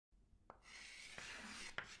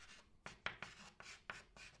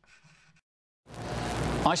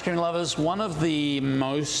Ice cream lovers, one of the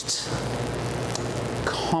most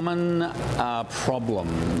common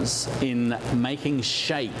problems in making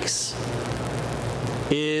shakes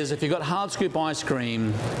is if you've got hard scoop ice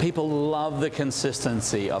cream, people love the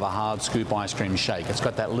consistency of a hard scoop ice cream shake. It's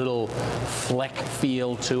got that little fleck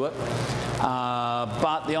feel to it,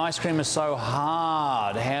 but the ice cream is so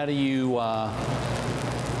hard. How do you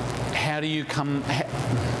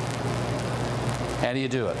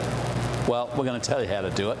do it? Well, we're going to tell you how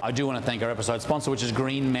to do it. I do want to thank our episode sponsor, which is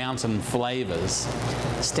Green Mountain Flavors.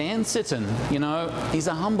 Stan Sitten, you know, he's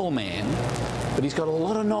a humble man, but he's got a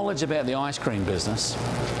lot of knowledge about the ice cream business,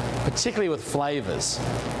 particularly with flavors.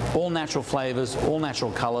 All natural flavors, all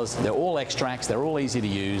natural colors, they're all extracts, they're all easy to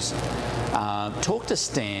use. Talk to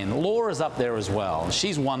Stan. Laura's up there as well.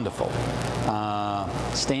 She's wonderful.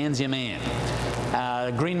 Stan's your man.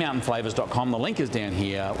 greenmountainflavors.com, the link is down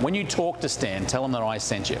here. When you talk to Stan, tell him that I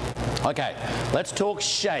sent you. Okay, let's talk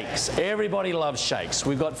shakes. Everybody loves shakes.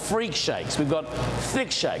 We've got freak shakes, we've got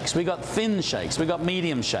thick shakes, we've got thin shakes, we've got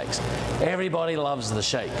medium shakes. Everybody loves the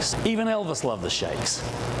shakes. Even Elvis loved the shakes.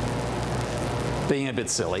 Being a bit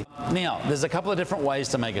silly. Now, there's a couple of different ways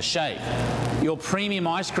to make a shake. Your premium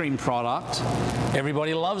ice cream product,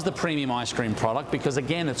 everybody loves the premium ice cream product because,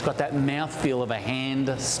 again, it's got that mouthfeel of a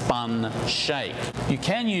hand-spun shake. You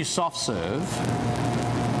can use soft serve,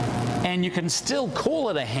 and you can still call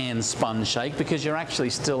it a hand-spun shake because you're actually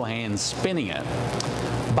still hand-spinning it.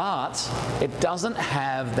 But it doesn't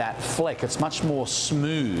have that fleck. It's much more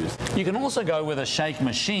smooth. You can also go with a shake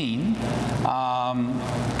machine.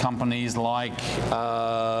 Companies like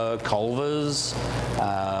Culver's,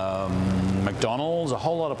 McDonald's, a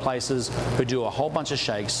whole lot of places who do a whole bunch of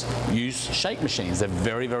shakes use shake machines. They're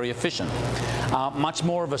very, very efficient. Much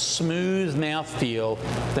more of a smooth mouthfeel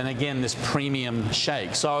than, again, this premium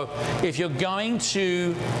shake. So if you're going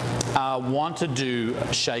to want to do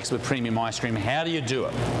shakes with premium ice cream, how do you do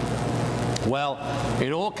it? Well,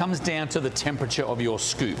 it all comes down to the temperature of your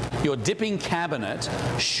scoop. Your dipping cabinet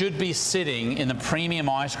should be sitting in the premium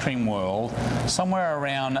ice cream world somewhere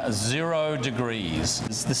around 0 degrees.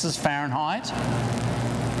 This is Fahrenheit.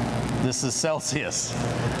 This is Celsius.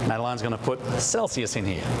 Madeline's going to put Celsius in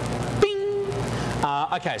here. Bing!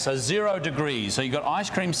 Okay, so 0 degrees. So you've got ice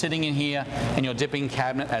cream sitting in here and your dipping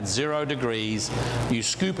cabinet at 0 degrees. You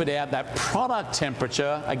scoop it out. That product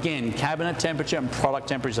temperature, again, cabinet temperature and product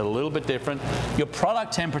temperature are a little bit different. Your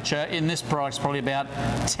product temperature in this product is probably about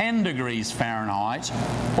 10 degrees Fahrenheit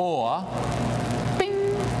or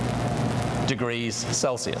degrees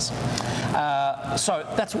Celsius. So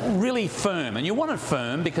that's really firm, and you want it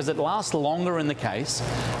firm because it lasts longer in the case.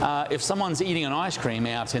 If someone's eating an ice cream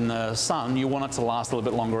out in the sun, you want it to last a little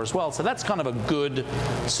bit longer as well. So that's kind of a good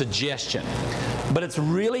suggestion. But it's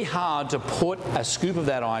really hard to put a scoop of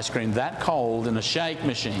that ice cream that cold in a shake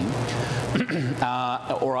machine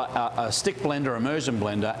or a stick blender, immersion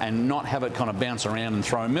blender, and not have it kind of bounce around and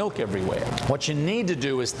throw milk everywhere. What you need to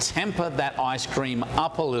do is temper that ice cream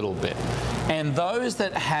up a little bit. And those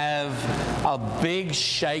that have a big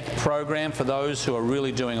shake program, for those who are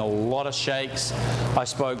really doing a lot of shakes, I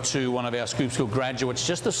spoke to one of our Scoop School graduates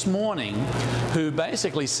just this morning who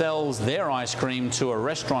basically sells their ice cream to a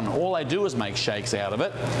restaurant. All they do is make shakes out of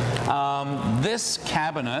it. This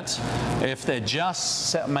cabinet, if they're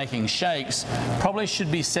just making shakes, probably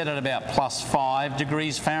should be set at about +5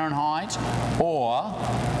 degrees Fahrenheit or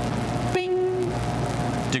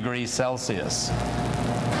degrees Celsius.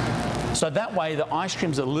 So that way the ice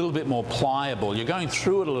cream's a little bit more pliable. You're going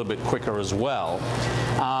through it a little bit quicker as well.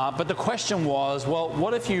 But the question was, well,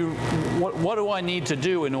 what do I need to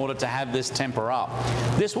do in order to have this temper up?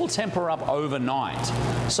 This will temper up overnight.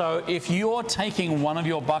 So if you're taking one of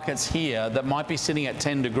your buckets here that might be sitting at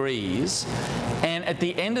 10 degrees, and at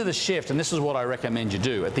the end of the shift, and this is what I recommend you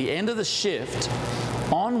do, at the end of the shift,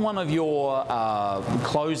 on one of your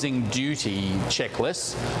closing duty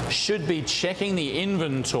checklists should be checking the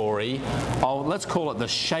inventory of, let's call it the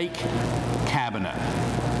shake cabinet.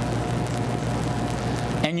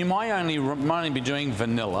 And you might only be doing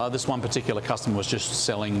vanilla. This one particular customer was just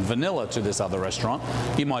selling vanilla to this other restaurant.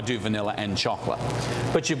 You might do vanilla and chocolate.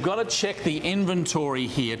 But you've got to check the inventory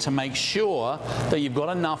here to make sure that you've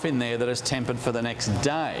got enough in there that is tempered for the next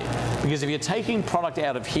day. Because if you're taking product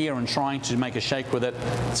out of here and trying to make a shake with it,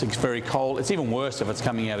 it's very cold. It's even worse if it's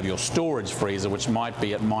coming out of your storage freezer, which might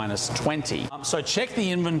be at -20. So check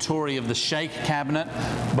the inventory of the shake cabinet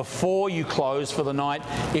before you close for the night.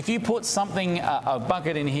 If you put something, a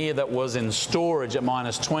bucket in here that was in storage at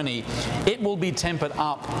 -20, it will be tempered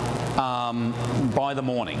up by the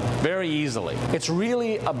morning very easily. It's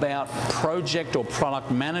really about project or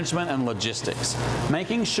product management and logistics,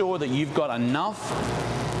 making sure that you've got enough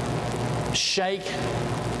shake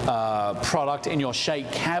product in your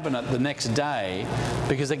shake cabinet the next day,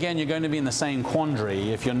 because again, you're going to be in the same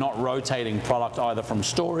quandary if you're not rotating product either from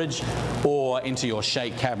storage or into your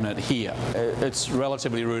shake cabinet here. It's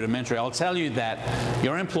relatively rudimentary. I'll tell you that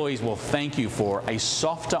your employees will thank you for a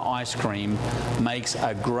softer ice cream makes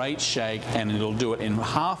a great shake, and it'll do it in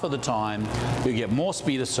half of the time. You'll get more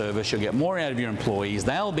speed of service, you'll get more out of your employees,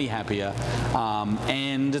 they'll be happier,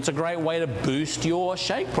 and it's a great way to boost your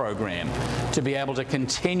shake program, to be able to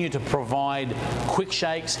continue to provide quick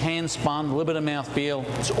shakes, hand spun, a little bit of mouthfeel.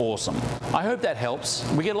 It's awesome. I hope that helps.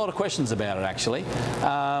 We get a lot of questions about it, actually.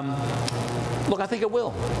 Look, I think it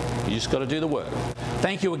will. You just got to do the work.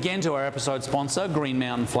 Thank you again to our episode sponsor, Green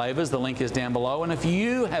Mountain Flavors. The link is down below. And if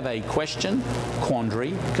you have a question,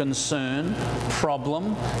 quandary, concern,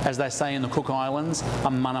 problem, as they say in the Cook Islands, a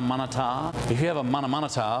mana-mana-tar. If you have a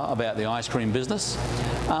mana-mana-tar about the ice cream business,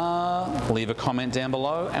 leave a comment down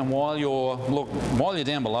below. And while you're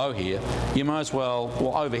down below here, you might as well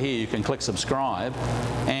over here you can click subscribe.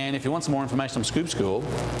 And if you want some more information on Scoop School,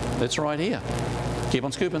 it's right here. Keep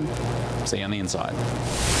on scooping. See you on the inside.